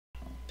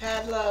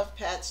Pat Love,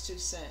 Pat's 2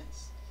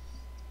 cents.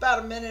 About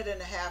a minute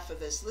and a half of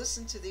this.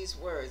 Listen to these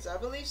words. I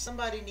believe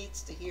somebody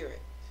needs to hear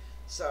it.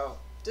 So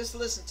just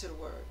listen to the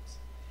words.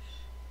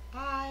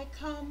 I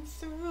come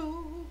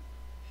through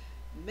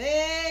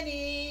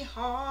many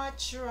hard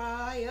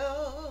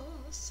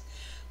trials,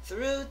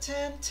 through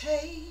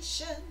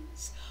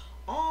temptations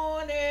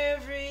on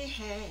every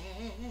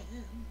hand,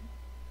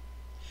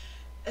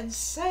 and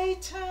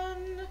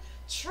Satan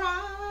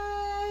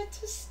tried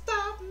to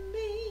stop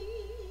me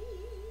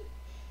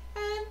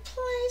and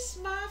place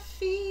my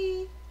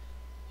feet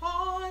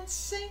on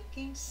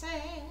sinking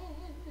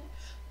sand.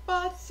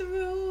 But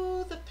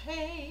through the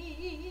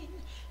pain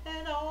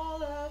and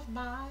all of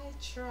my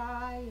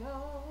trials,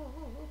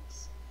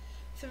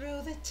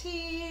 through the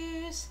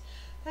tears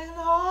and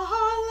all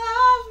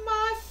of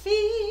my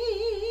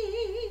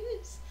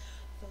fears,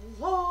 the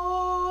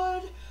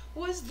Lord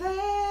was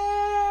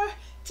there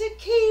to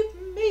keep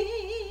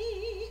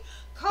me,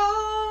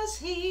 'cause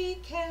He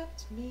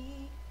kept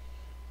me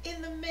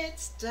in the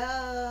midst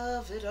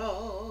of it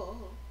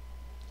all.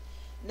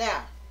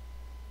 Now,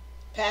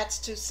 Pat's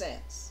 2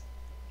 cents.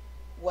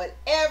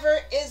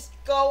 Whatever is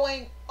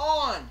going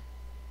on,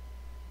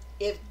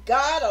 if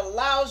God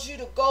allows you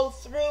to go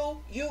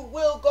through, you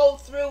will go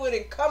through it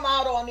and come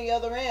out on the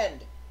other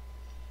end,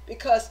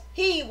 because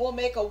He will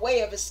make a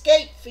way of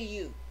escape for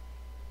you.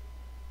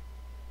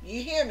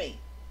 You hear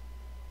me?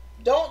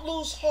 Don't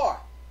lose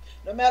heart.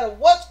 No matter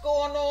what's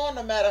going on,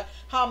 no matter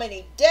how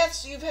many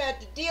deaths you've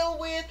had to deal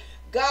with,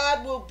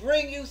 God will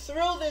bring you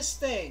through this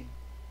thing.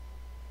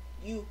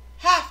 You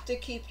have to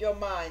keep your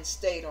mind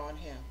stayed on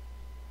Him.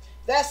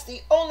 That's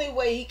the only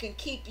way He can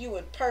keep you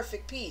in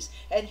perfect peace.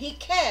 And He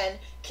can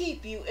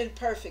keep you in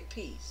perfect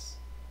peace.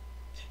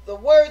 The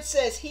word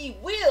says He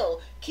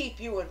will keep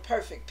you in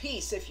perfect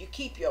peace if you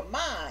keep your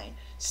mind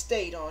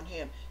stayed on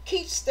Him.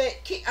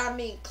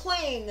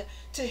 Cling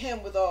to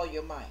Him with all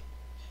your might.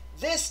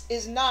 This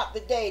is not the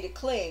day to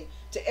cling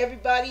to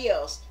everybody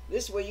else.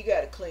 This is where you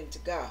got to cling to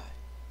God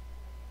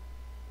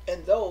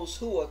and those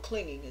who are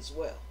clinging as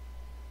well.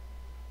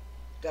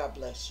 God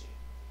bless you.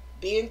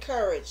 Be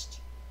encouraged.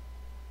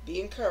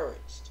 Be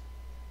encouraged.